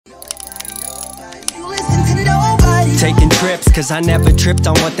taking trips, cause I never tripped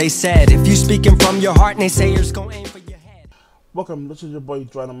on what they said. If you speaking from your heart, naysayers gon' aim for your head. Welcome, this is your boy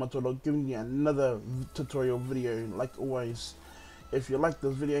Dryder Mataroa giving you another tutorial video. Like always, if you like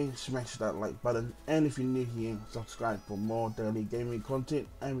this video, smash that like button, and if you're new here, subscribe for more daily gaming content,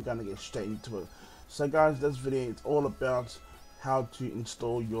 and we're gonna get straight into it. So guys, this video is all about how to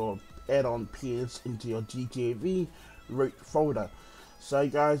install your add-on pairs into your GTAV root folder. So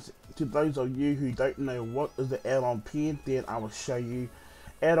guys, to those of you who don't know what is the add-on pair, then I will show you.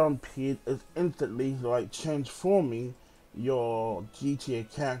 Add-on pair is instantly like transforming your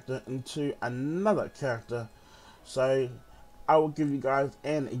GTA character into another character. So I will give you guys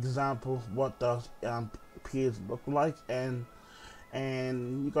an example what does pairs look like, and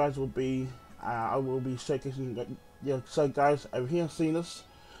you guys will be I will be showcasing. Yeah, so guys, over here, see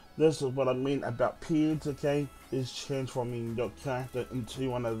this is what I mean about pairs. Okay, is transforming your character into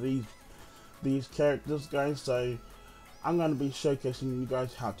one of these characters, guys. So I'm going to be showcasing you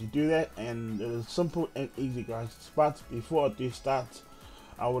guys how to do that, and it is simple and easy, guys. But before I do start,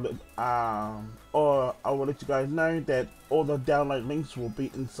 I will let you guys know that all the download links will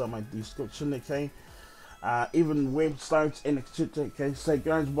be inside my description, okay? Even websites and etc. Okay, so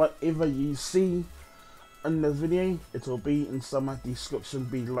guys, whatever you see in this video, it will be inside my description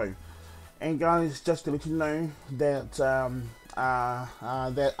below. And guys, just to let you know that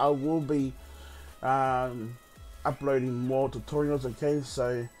that I will be uploading more tutorials, okay?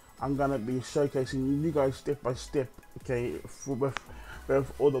 So I'm gonna be showcasing you guys step by step, okay, with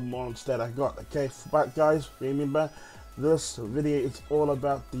all the mods that I got, okay? But guys, remember, this video is all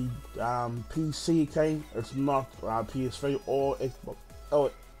about the PC, okay? It's not PS3 or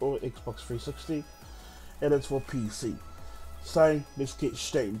Xbox 360. It is for PC. So let's get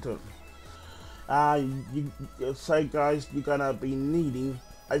straight into it. So guys, you're gonna be needing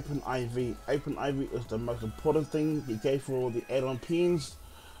OpenIV. OpenIV is the most important thing, okay, for all the add-on pins.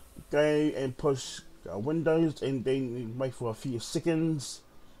 Go and push Windows, and then you wait for a few seconds,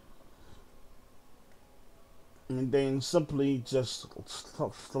 and then simply just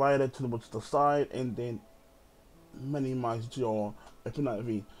slide it towards the side, and then minimize your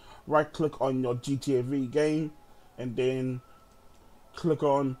OpenIV. Right click on your GTAV game, and then click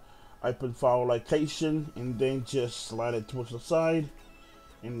on open file location, and then just slide it towards the side,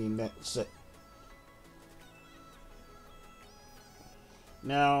 and then that's it.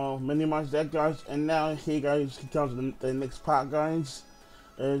 Now minimize that, guys, and now here comes the next part, guys,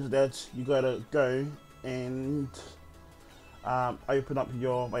 is that you gotta go and open up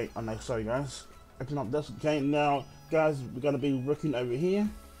your open up this. Okay, now guys, we're gonna be working over here.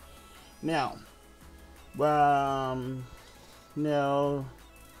 Now, oh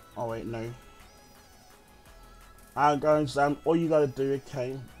wait, no. Guys, all you gotta do,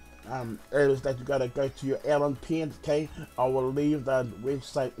 okay, is that you gotta go to your add-on pairs, okay? I will leave that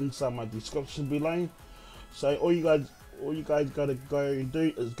website inside my description below. So all you guys gotta go and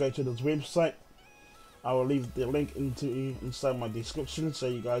do is go to this website. I will leave the link inside my description, so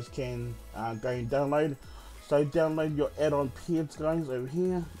you guys can go and download. So download your add-on pairs, guys, over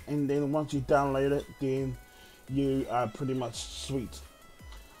here, and then once you download it, then you are pretty much sweet.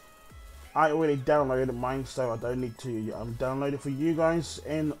 I already downloaded mine, so I don't need to download it for you guys.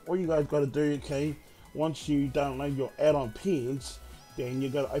 And all you guys got to do, okay, once you download your add-on pairs, then you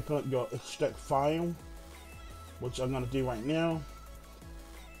got to open up your extract file, which I'm going to do right now.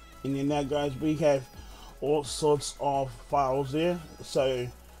 And then now, guys, we have all sorts of files there.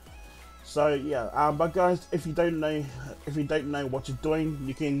 So yeah, but guys, if you don't know what you're doing,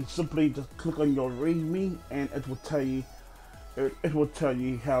 you can simply just click on your README, and it will tell you. It will tell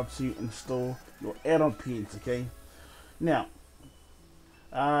you how to install your add-on pairs, okay? Now,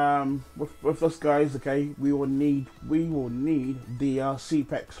 with this, guys, okay, we will need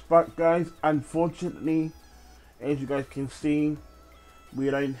dlcpacks. But guys, unfortunately, as you guys can see, we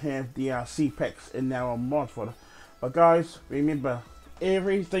don't have dlcpacks in our mod folder. But guys, remember,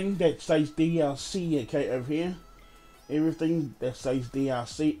 everything that says DLC, okay, over here, everything that says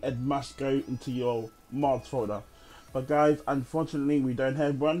DLC, it must go into your mods folder. But guys, unfortunately, we don't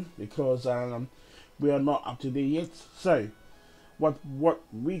have one because we are not up to there yet. So what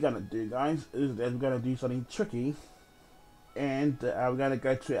we're gonna do, guys, is that we're gonna do something tricky, and we're gonna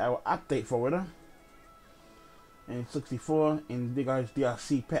go to our update folder and 64, and there goes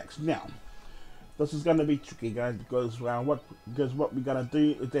dlcpacks. Now this is gonna be tricky, guys, because what we're gonna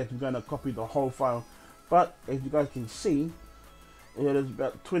do is that we're gonna copy the whole file, but as you guys can see, it is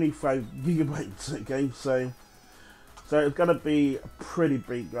about 25 gigabytes. Okay, so it's gonna be pretty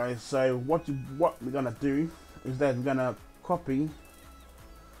big, guys. So what we're gonna do is that we're gonna copy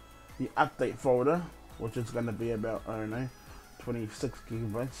the update folder which is going to be about, I don't know, 26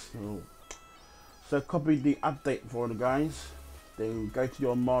 gigabytes. So copy the update folder, guys, then go to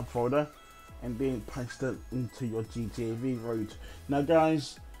your mod folder and then paste it into your GTAV root. Now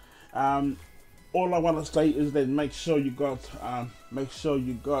guys, all I want to say is that make sure you got a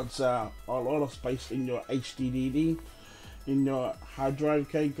lot of space in your HDD, in your hard drive,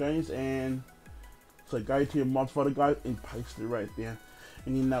 okay guys. And so go to your mod folder, guys, and paste it right there,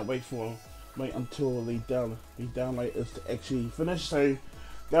 and you now wait until the download is actually finished. So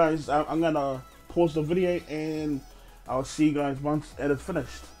guys, I'm gonna pause the video and I'll see you guys once it is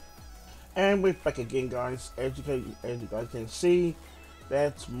finished. And we're back again, guys. As you guys can see,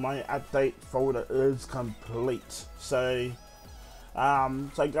 that my update folder is complete. So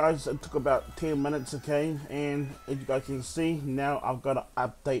guys, it took about 10 minutes, okay, and as you guys can see, now I've got an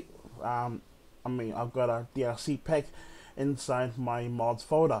update, I've got a DLC pack inside my mods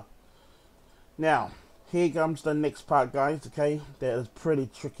folder. Now here comes the next part, guys, okay, that is pretty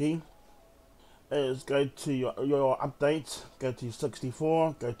tricky. Is go to your updates, go to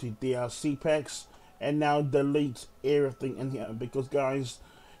 64, go to DLC packs, and now delete everything in here, because guys,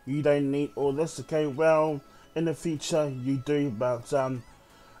 you don't need all this, okay. Well, in the future you do, but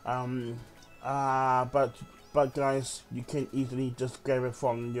guys, you can easily just grab it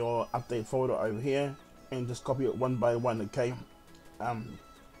from your update folder over here and just copy it one by one, okay.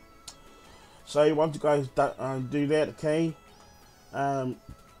 So once you guys do that, okay,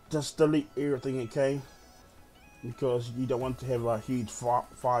 just delete everything, okay, because you don't want to have a huge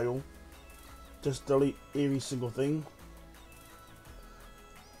file. Just delete every single thing,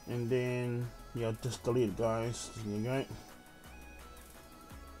 and then just delete it, guys. There you go.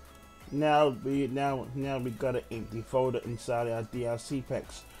 Now we got an empty folder inside our DLC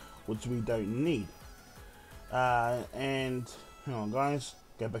packs, which we don't need. And hang on, guys,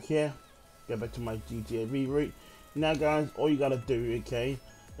 go back here, go back to my GTAV root. Now guys, all you gotta do, okay,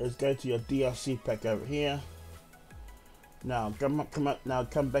 is go to your DLC pack over here. Now come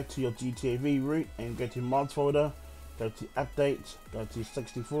back to your GTAV root and go to mods folder, go to updates, go to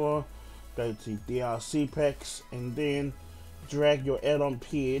 64, go to DLC packs, and then drag your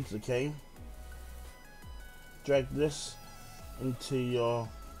addonpeds, okay, drag this into your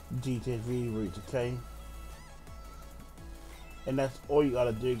GTAV root, okay, and that's all you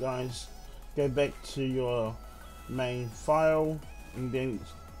gotta do, guys. Go back to your main file and then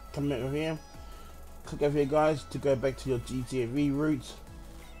come over here, click over here, guys, to go back to your GTAV root.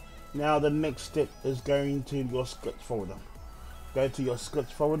 Now the next step is going to your scripts folder. Go to your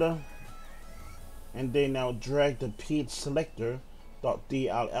scripts folder and then now drag the ped selector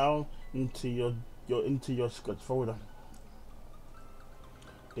 .dll into your scripts folder.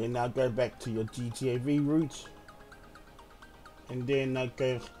 Then now go back to your GTAV root and then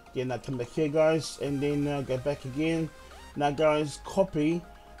come back here, guys, and then go back again. Now guys, copy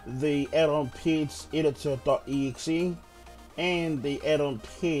the addonpeds editor.exe and the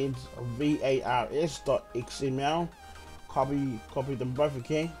addonpeds vars.xml. Copy them both,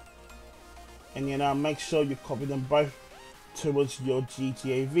 okay, and then make sure you copy them both towards your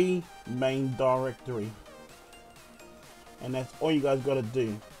GTAV main directory, and that's all you guys gotta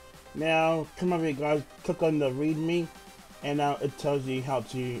do. Now come over here, guys, click on the readme, and now it tells you how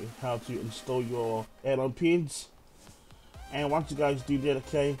to install your addonpeds. And once you guys do that,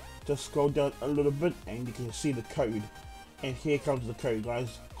 okay, just scroll down a little bit and you can see the code. And here comes the code,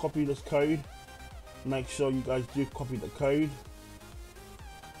 guys. Copy this code. Make sure you guys do copy the code.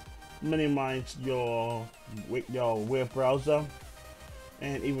 Minimize your web browser,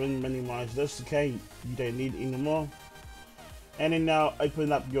 and even minimize this, okay. You don't need it anymore. And then now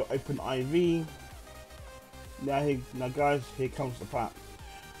open up your OpenIV. Now guys, here comes the part.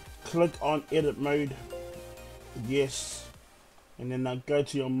 Click on edit mode, yes, and then now go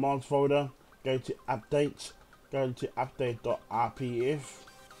to your mods folder, go to updates, go to update.rpf,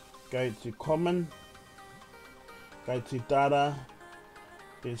 go to common, go to data,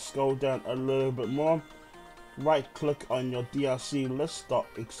 then scroll down a little bit more, right click on your DLC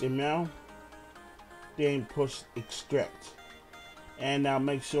list.xml, then push extract, and now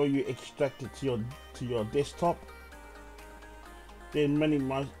make sure you extract it to your desktop. Then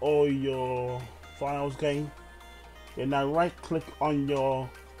minimize all your files, okay. Then now right click on your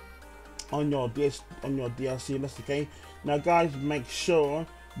DLC list, okay. Now guys, make sure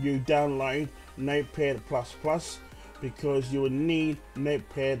you download Notepad++, because you will need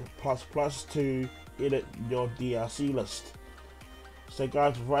Notepad++ to edit your DLC list. So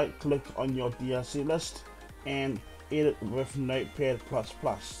guys, right click on your DLC list and edit with Notepad++.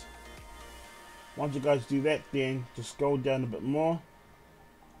 Once you guys do that, then just scroll down a bit more,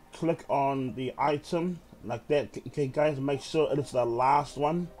 click on the item like that. Okay guys, make sure it is the last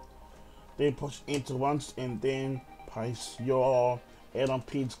one, then push enter once, and then paste your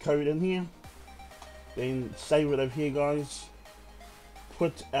addonpeds code in here, then save it over here guys,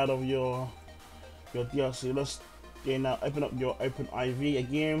 put out of your DLC list, then now open up your OpenIV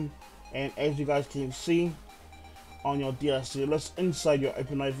again, and as you guys can see on your DLC list inside your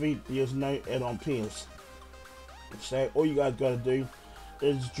OpenIV there's no addonpeds. So all you guys gotta do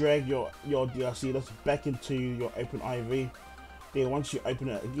is drag your DLC list back into your OpenIV. Then once you open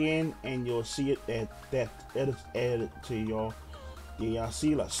it again, and you'll see it that is added to your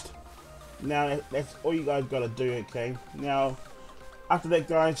DLC list. Now that's all you guys gotta do. Okay. Now after that,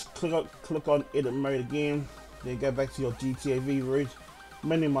 guys, click on edit mode again. Then go back to your GTAV root,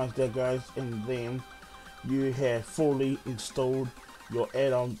 minimize that guys, and then you have fully installed your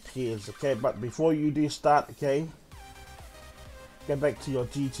addonpeds. Okay, but before you do start, okay, go back to your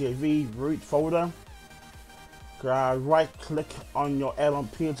GTAV root folder, right click on your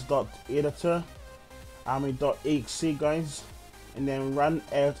addonpeds.editor.exe guys, and then run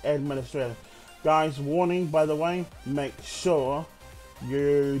as administrator. Guys, warning by the way, make sure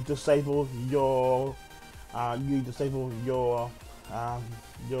you disable your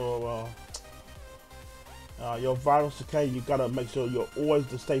virus. Okay, you gotta make sure you always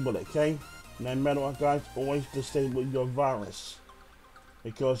disable it. Okay, no matter what guys, always disable your virus,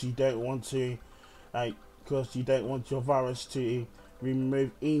 because you don't want your virus to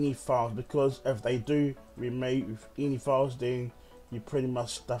remove any files, because if they do remove any files, then you pretty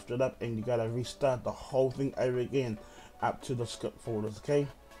much stuffed it up and you gotta restart the whole thing over again up to the script folders. Okay,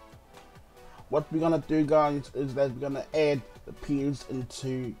 what we're gonna do guys is that we're gonna add the peds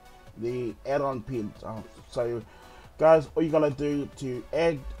into the addonpeds. So guys, all you gotta do to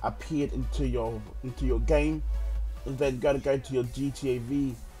add a ped into your game is that you gotta go to your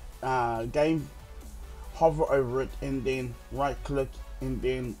GTAV game, hover over it, and then right click, and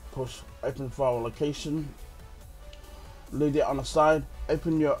then push open file location, leave it on the side,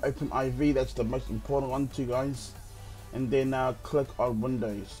 open your OpenIV, that's the most important one too guys, and then click on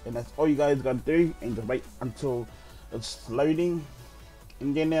Windows, and that's all you guys gotta do, and just wait until it's loading.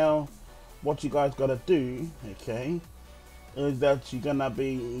 And then now what you guys gotta do, okay, is that you're gonna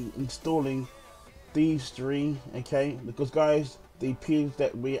be installing these three, okay, because guys, the peds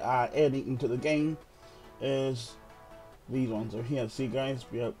that we are adding into the game is these ones over here. See guys,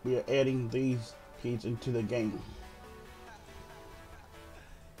 we are adding these peds into the game.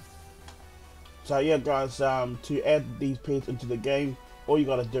 So yeah guys, to add these peds into the game, all you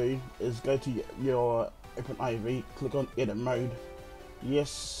gotta do is go to your OpenIV, click on edit mode,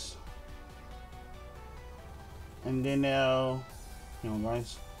 yes, and then now, hang on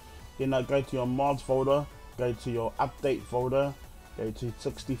guys, then now go to your mods folder, go to your update folder, go to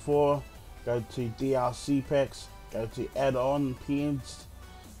 64, go to dlcpacks, go to addonpeds,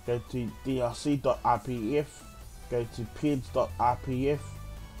 go to dlc.rpf, go to peds.rpf,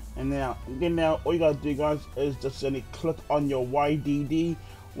 and then now all you gotta do guys is just simply click on your YDD,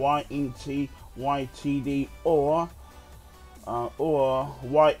 YNT, YTD, or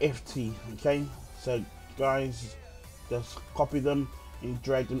YFT. Okay, so guys, just copy them and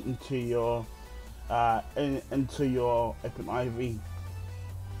drag them into your OpenIV.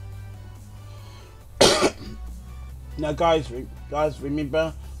 Now guys,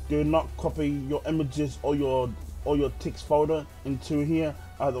 remember, do not copy your images or your text folder into here,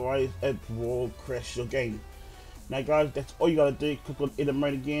 otherwise it will crash your game. Now guys, that's all you gotta do. Click on edit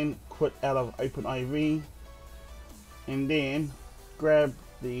mode again, quit out of OpenIV, and then grab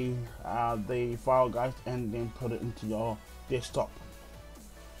the file guys, and then put it into your desktop.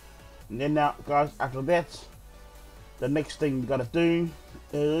 And then now guys, after that, the next thing you gotta do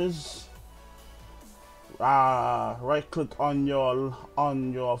is right click on your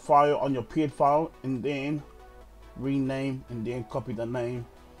file, on your ped file, and then rename, and then copy the name,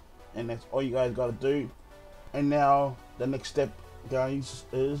 and that's all you guys gotta do. And now the next step guys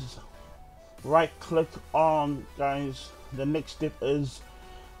is right click on your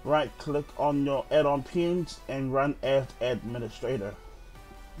addonpeds and run as administrator.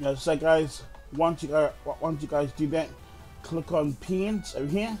 Now so guys, once you guys do that, click on peds over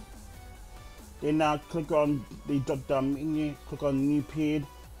here, then now click on the drop down menu, click on new ped,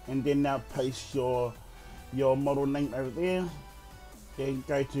 and then now paste your model name over there. Then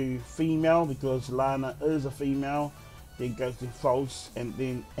go to female, because Lana is a female, then go to false, and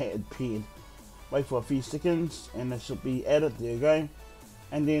then add ped. Wait for a few seconds and it should be added. There you go.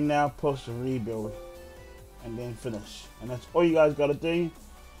 And then now push rebuild, and then finish, and that's all you guys gotta do.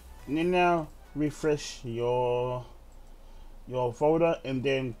 And then now refresh your your folder, and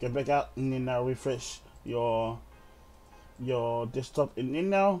then get back out, and then now refresh your desktop, and then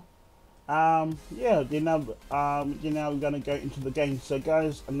now yeah, then now we're gonna go into the game. So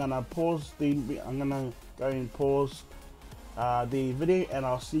guys, I'm gonna go and pause the video, and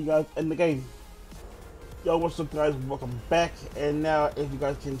I'll see you guys in the game. Yo, what's up guys, welcome back. And now, as you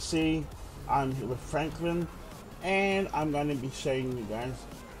guys can see, I'm here with Franklin, and I'm going to be showing you guys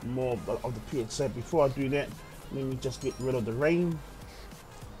more of the PSA. Before I do that, let me just get rid of the rain,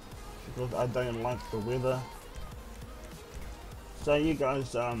 because I don't like the weather. So you guys,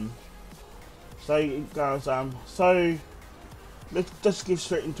 so let's just get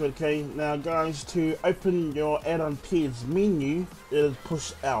straight into it, okay? Now guys, to open your add-on peds menu, it is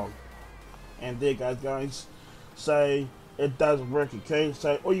push L. And there guys, so it does work, okay?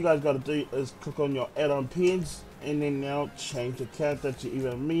 So all you guys got to do is click on your add-on peds, and then now change the character to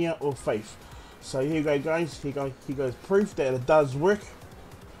either Mia or Faith. So here you go guys, here goes proof that it does work.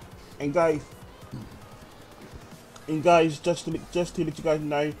 And guys, just to let you guys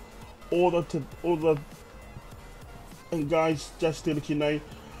know, all the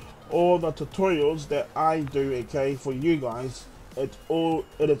tutorials that I do, okay, for you guys, it is all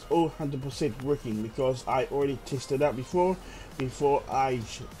 100% working, because I already tested out before I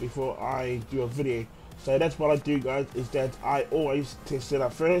do a video. So that's what I do guys, is that I always test it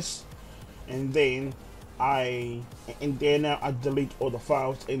out first, and then now I delete all the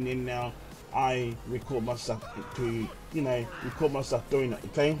files, and then now I record myself to record myself doing it,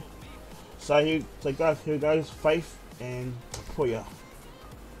 okay? So here guys, Faith and Poya.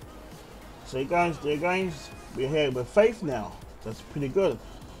 So guys, we're here with Faith now. That's pretty good.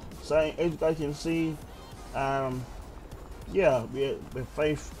 So as you guys can see, yeah, we're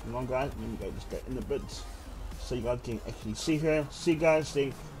Faith. Come on guys, let me just go in the bits so you guys can actually see her. See guys,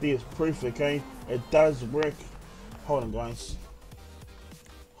 see, there's proof, okay? It does work. Hold on guys.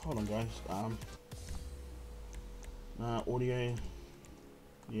 Audio,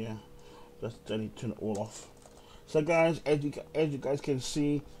 yeah, let's turn it all off. So guys, as you guys can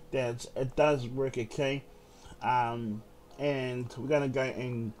see, that it does work, okay? And we're gonna go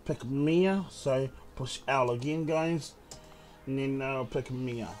and pick Mia. So push L again guys, and then now pick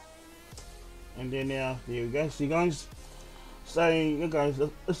Mia, and then now there we go. See guys, so you guys,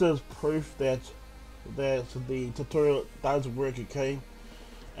 this is proof that the tutorial does work, okay,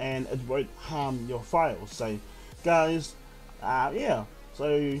 and it won't harm your files. So guys, yeah,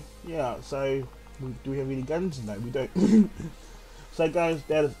 so do we have any guns? No, we don't. So guys,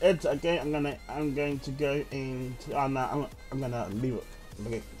 that is it. Okay, I'm going to go and I'm gonna leave it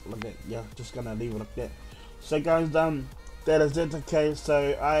like that. Yeah, just gonna leave it like that. So guys, that is it. Okay,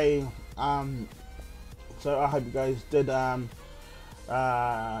 so I hope you guys did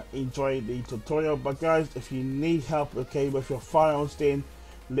enjoy the tutorial. But guys, if you need help, okay, with your files, then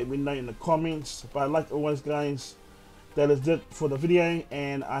let me know in the comments. But like always guys, that is it for the video,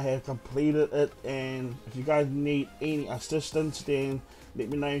 and I have completed it. And if you guys need any assistance, then let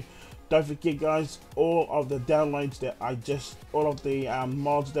me know. Don't forget guys, all of the downloads that all of the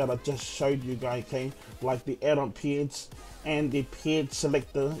mods that I just showed you guys, okay, like the add-on peds and the ped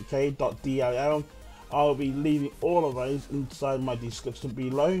selector, okay, .dll, I'll be leaving all of those inside my description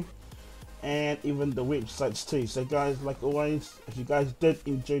below, and even the websites too. So guys, like always, if you guys did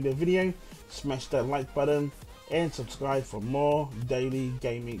enjoy the video, smash that like button and subscribe for more daily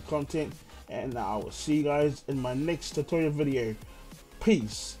gaming content, and I will see you guys in my next tutorial video.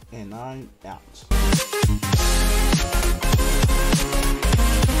 Peace, and I'm out.